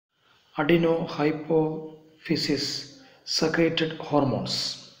adenohypophysis secreted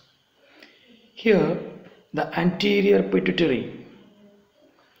hormones. Here, the anterior pituitary,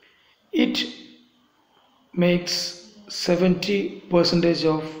 it makes 70%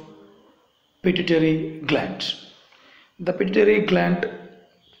 of pituitary gland. The pituitary gland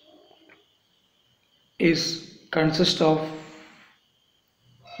consists of,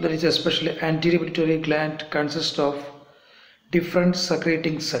 that is especially anterior pituitary gland consists of different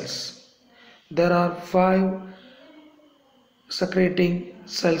secreting cells. There are 5 secreting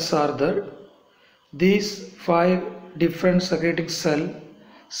cells are there. These 5 different secreting cells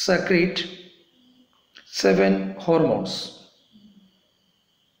secrete 7 hormones.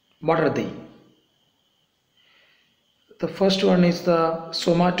 What are they? The first one is the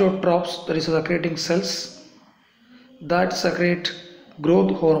somatotropes, that is secreting cells that secrete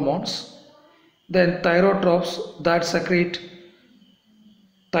growth hormones. Then thyrotropes that secrete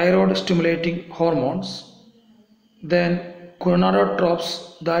thyroid stimulating hormones. Then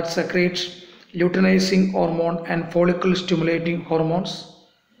gonadotropes that secrete luteinizing hormone and follicle stimulating hormones.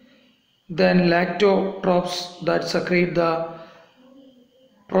 Then lactotropes that secrete the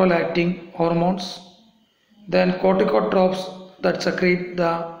prolactin hormones. Then corticotropes that secrete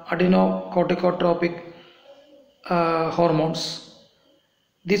the adenocorticotropic hormones.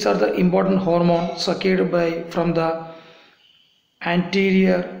 These are the important hormones secreted from the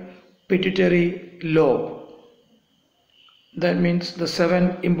anterior pituitary lobe. That means the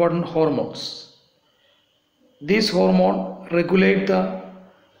 7 important hormones. These hormones regulate the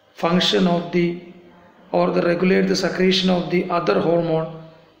function of regulate the secretion of the other hormone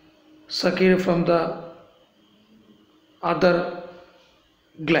secreted from the other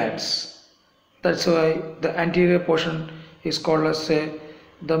glands. That's why the anterior portion is called as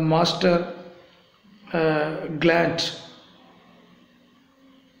the master gland.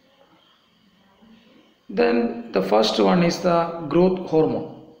 Then the first one is the growth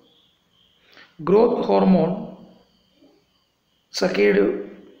hormone. Growth hormone secreted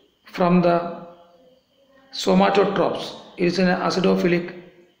from the somatotropes is in acidophilic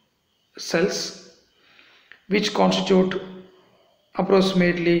cells which constitute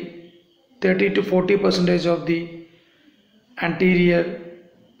approximately 30 to 40% of the anterior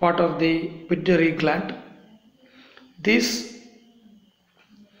part of the pituitary gland. These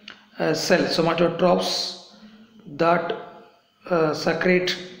cells, somatotropes, that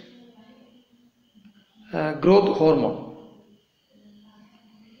secrete growth hormone.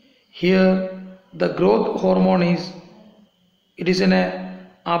 Here the growth hormone is in a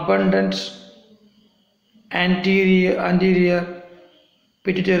abundant anterior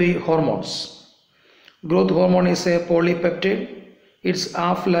pituitary hormones. Growth hormone is a polypeptide. Its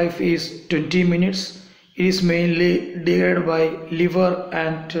half-life is 20 minutes. It is mainly degraded by liver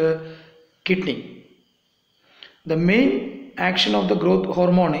and kidney. The main action of the growth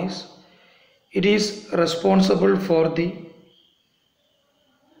hormone is it is responsible for the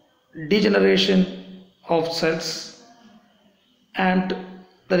degeneration of cells, and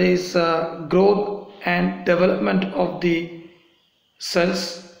that is growth and development of the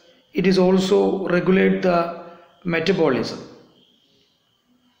cells. It is also regulate the metabolism.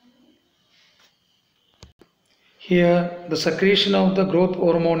 Here the secretion of the growth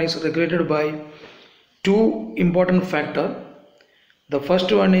hormone is regulated by 2 important factors. The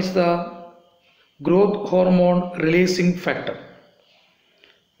first one is the growth hormone releasing factor,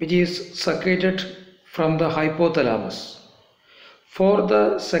 which is secreted from the hypothalamus. For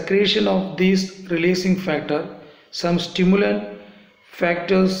the secretion of these releasing factor, some stimulant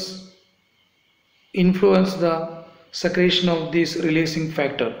factors influence the secretion of this releasing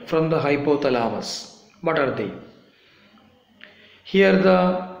factor from the hypothalamus. What are they? Here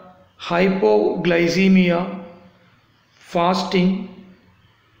the hypoglycemia, fasting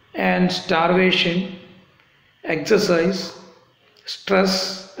and starvation, exercise,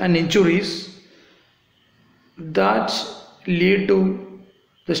 stress and injuries that lead to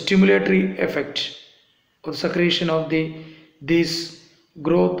the stimulatory effect of secretion of these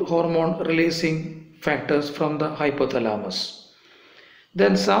growth hormone releasing factors from the hypothalamus.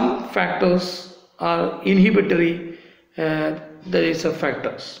 Then some factors are inhibitory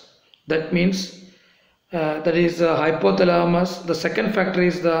factors. That means that is the hypothalamus. The second factor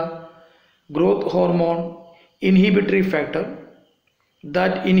is the growth hormone inhibitory factor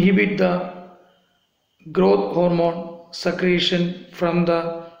that inhibit the growth hormone secretion from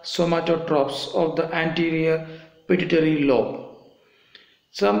the somatotropes of the anterior pituitary lobe.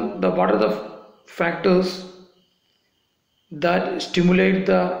 What are the factors that stimulate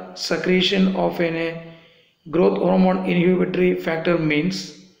the secretion of a growth hormone inhibitory factor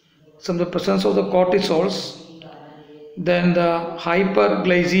means some the presence of the cortisols, then the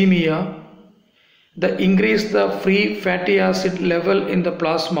hyperglycemia, the increase the free fatty acid level in the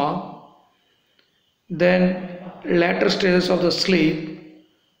plasma, then later stages of the sleep.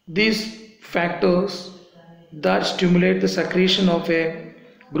 These factors that stimulate the secretion of a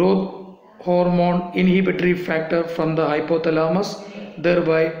growth hormone inhibitory factor from the hypothalamus,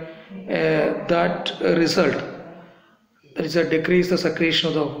 thereby that result, that is a decrease the secretion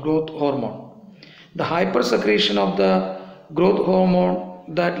of the growth hormone. The hypersecretion of the growth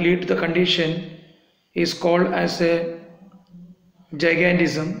hormone that lead to the condition is called as a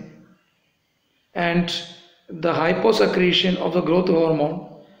gigantism, and the hyposecretion of the growth hormone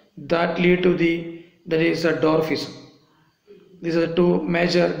that lead to that is a dwarfism. These are the two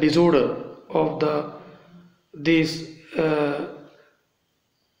major disorder of these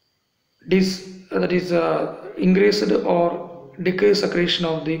increased or decreased secretion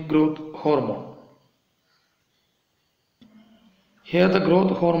of the growth hormone. Here the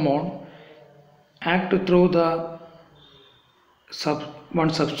growth hormone act through the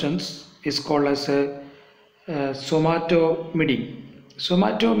one substance is called as a somatomedin.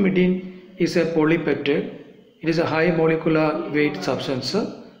 Somatomedin is a polypeptide. It is a high molecular weight substance.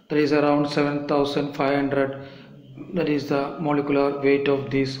 That is around 7,500. That is the molecular weight of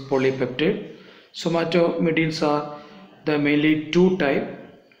this polypeptide. Somatomedins are the mainly two type.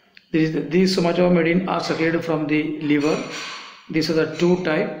 These somatomedin are secreted from the liver. These are the two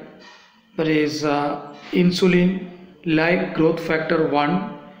type. That is insulin-like growth factor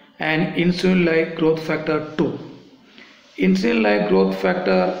 1 and insulin-like growth factor 2. Insulin-like growth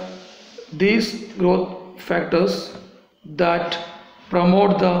factor, these growth factors that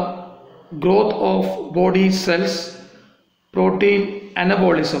promote the growth of body cells, protein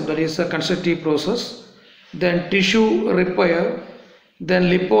anabolism, that is a constructive process, then tissue repair, then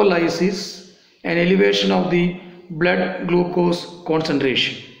lipolysis and elevation of the blood glucose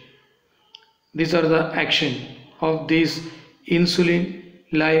concentration. These are the action of this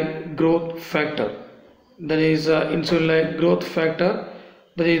insulin-like growth factor. That is insulin-like growth factor,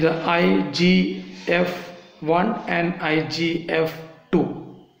 that is the IGF-1 and IGF-2.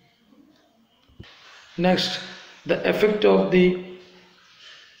 Next, the effect of the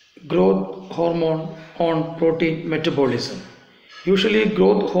growth hormone on protein metabolism. Usually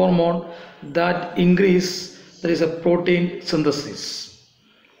growth hormone that increase, that is a protein synthesis.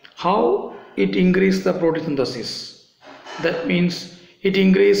 How it increase the protein synthesis? That means it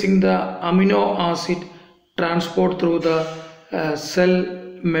increasing the amino acid transport through the cell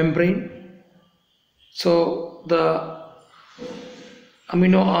membrane. So the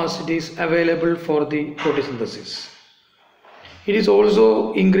amino acid is available for the protein synthesis. It is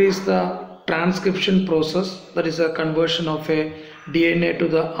also increase the transcription process, that is a conversion of a DNA to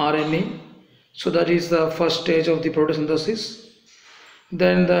the RNA. So that is the first stage of the protein synthesis.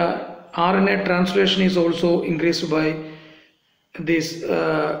 Then the RNA translation is also increased by this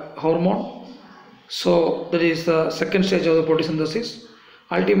hormone. So that is the second stage of the protein synthesis.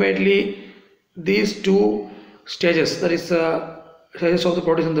 Ultimately, these two stages, that is the stages of the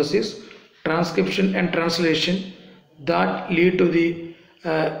protein synthesis, transcription and translation, that lead to the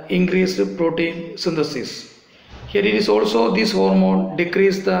increased protein synthesis. Here it is also this hormone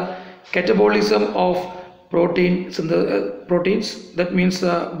decrease the catabolism of proteins. That means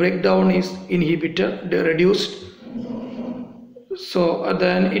the breakdown is inhibited, reduced. So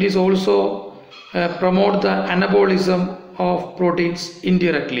then it is also promote the anabolism of proteins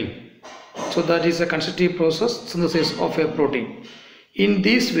indirectly. So that is a constitutive process, synthesis of a protein. In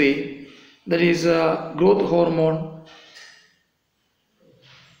this way, there is a growth hormone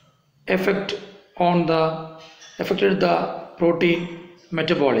affected the protein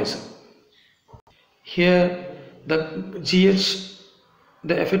metabolism. Here the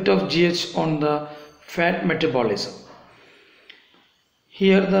effect of GH on the fat metabolism.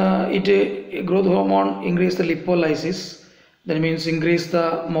 Here the growth hormone increase the lipolysis, that means increase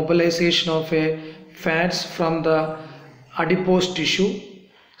the mobilization of fats from the adipose tissue.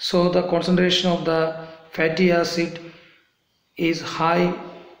 So the concentration of the fatty acid is high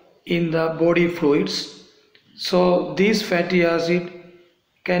in the body fluids. So these fatty acid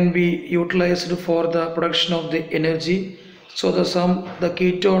can be utilized for the production of the energy. So the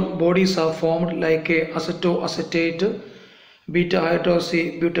ketone bodies are formed like acetoacetate,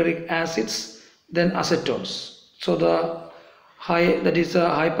 beta-hydroxybutyric acids, then acetones. So that is a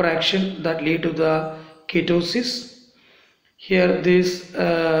hyperaction that lead to the ketosis. Here this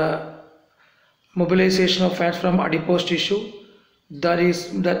mobilization of fats from adipose tissue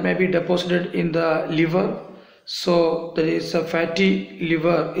that may be deposited in the liver. So there is a fatty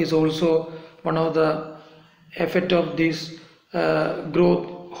liver is also one of the effect of this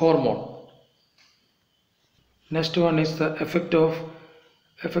growth hormone. Next one is the effect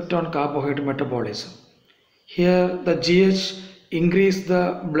on carbohydrate metabolism. Here the GH increase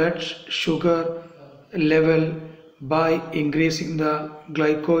the blood sugar level by increasing the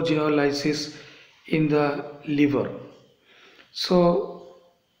glycogenolysis in the liver. So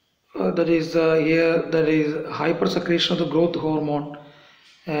that is here there is hypersecretion of the growth hormone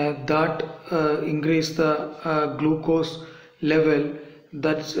that increase the glucose level.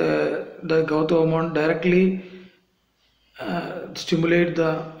 That's the growth hormone directly stimulate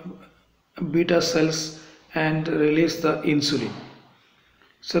the beta cells and release the insulin.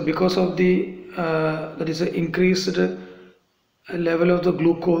 So because of the that is an increased level of the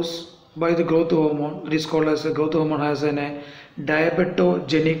glucose by the growth hormone, that is called as a growth hormone has a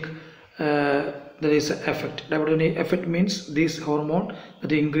diabetogenic there is an effect. Diabetogenic effect means this hormone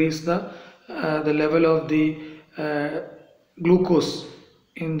that increase the level of the glucose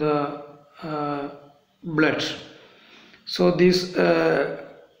in the blood. So this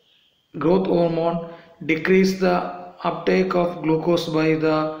growth hormone decrease the uptake of glucose by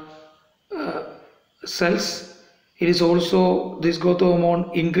the cells. It is also this growth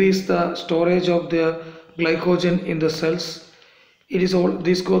hormone increase the storage of the glycogen in the cells. It is all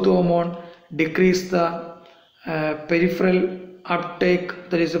this growth hormone decrease the peripheral uptake,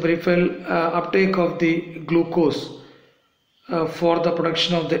 that is the peripheral uptake of the glucose for the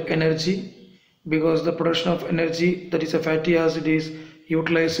production of the energy, because the production of energy, that is a fatty acid, is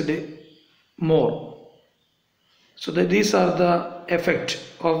utilized more. So these are the effect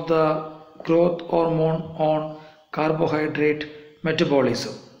of the growth hormone on carbohydrate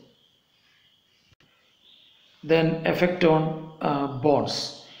metabolism. Then effect on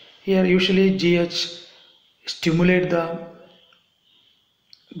bones. Here usually GH stimulate the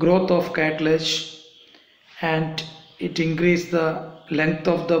growth of cartilage and it increase the length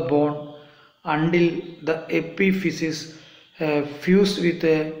of the bone until the epiphysis fuse with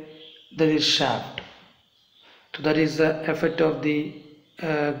the shaft. So that is the effect of the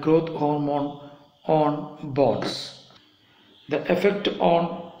growth hormone on bones. The effect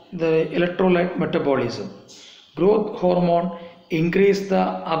on the electrolyte metabolism. Growth hormone increase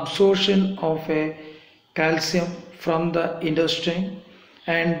the absorption of a calcium from the intestine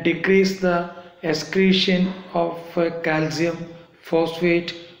and decrease the excretion of calcium,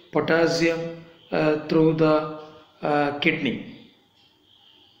 phosphate, potassium through the kidney.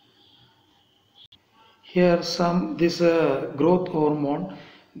 Here this growth hormone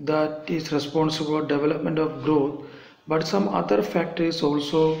that is responsible for development of growth, but some other factors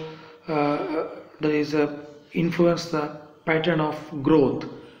also there is influence the pattern of growth.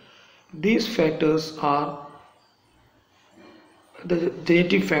 These factors are the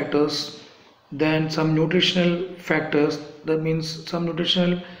genetic factors, then some nutritional factors, that means some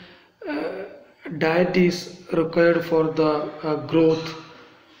nutritional diet is required for the growth,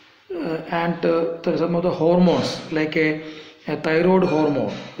 and some of the hormones like a thyroid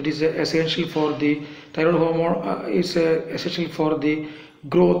hormone. It is essential for the thyroid hormone is essential for the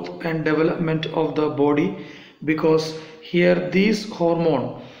growth and development of the body, because here this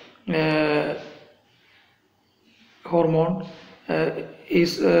hormone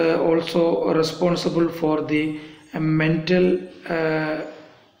is also responsible for the mental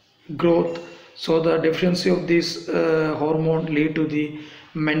growth. So the deficiency of this hormone lead to the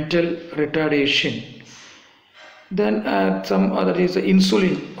mental retardation. Then some other is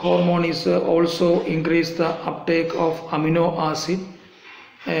insulin hormone is also increase the uptake of amino acid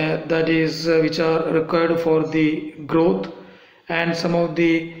that is which are required for the growth, and some of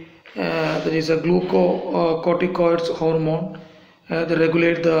the there is a glucocorticoids hormone that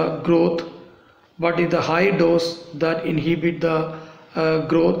regulate the growth, but in the high dose that inhibit the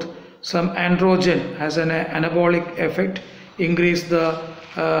growth. Some androgen has an anabolic effect, increase the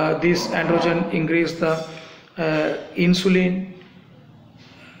this androgen increase the insulin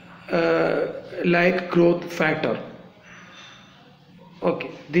like growth factor.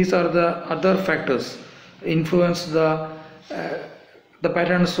 Okay, these are the other factors influence the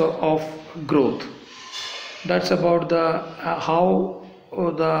patterns of growth. That's about the how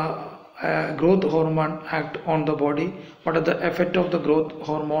the growth hormone act on the body. What are the effect of the growth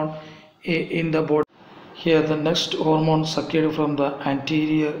hormone in the body? Here the next hormone secreted from the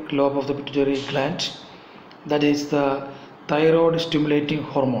anterior lobe of the pituitary gland, that is the thyroid stimulating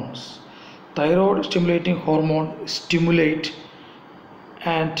hormones. Thyroid stimulating hormone stimulate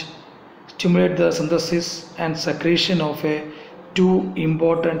the synthesis and secretion of two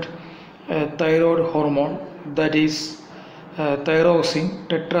important thyroid hormone, that is thyroxine,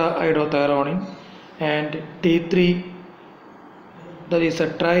 tetraiodothyronine, and T3, that is a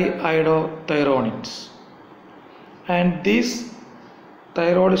triiodothyronines. And this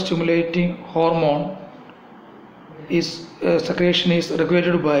thyroid stimulating hormone is secretion is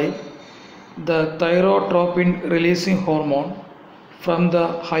regulated by the thyrotropin releasing hormone from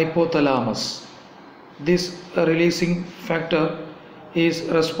the hypothalamus. This releasing factor is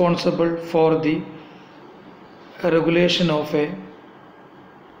responsible for the regulation of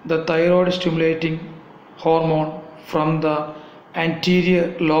the thyroid stimulating hormone from the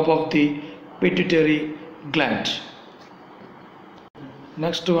anterior lobe of the pituitary gland.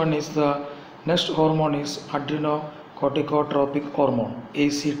 Next hormone is adrenocorticotropic hormone,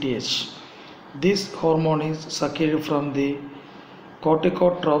 ACTH. This hormone is secreted from the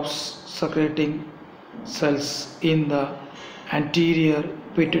corticotropes secreting cells in the anterior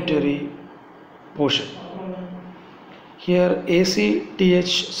pituitary portion. Here ACTH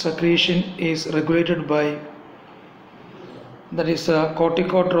secretion is regulated by, that is a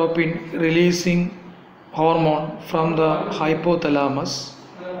corticotropin releasing hormone from the hypothalamus.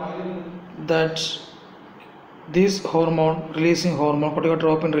 That this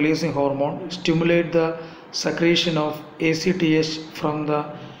corticotropin releasing hormone, stimulate the secretion of ACTH from the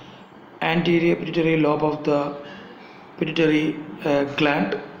anterior pituitary lobe of the pituitary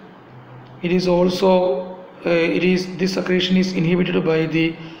gland. This secretion is inhibited by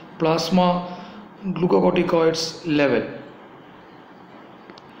the plasma glucocorticoids level.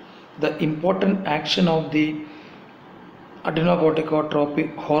 The important action of the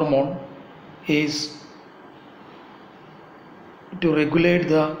adrenocorticotropic hormone is to regulate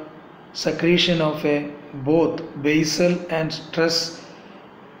the secretion of both basal and stress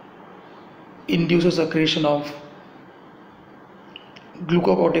induced secretion of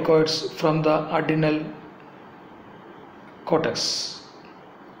glucocorticoids from the adrenal cortex,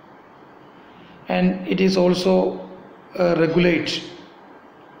 and it is also regulate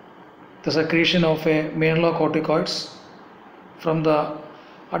the secretion of mineralocorticoids from the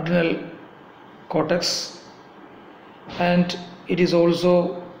adrenal cortex, and it is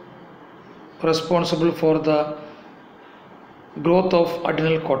also responsible for the growth of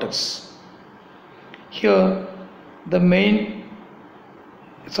adrenal cortex. Here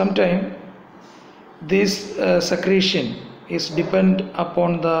sometimes this secretion is depend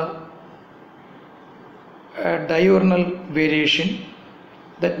upon the diurnal variation.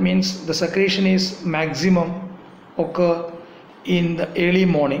 That means the secretion is maximum occur in the early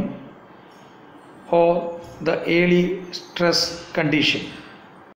morning or the early stress condition.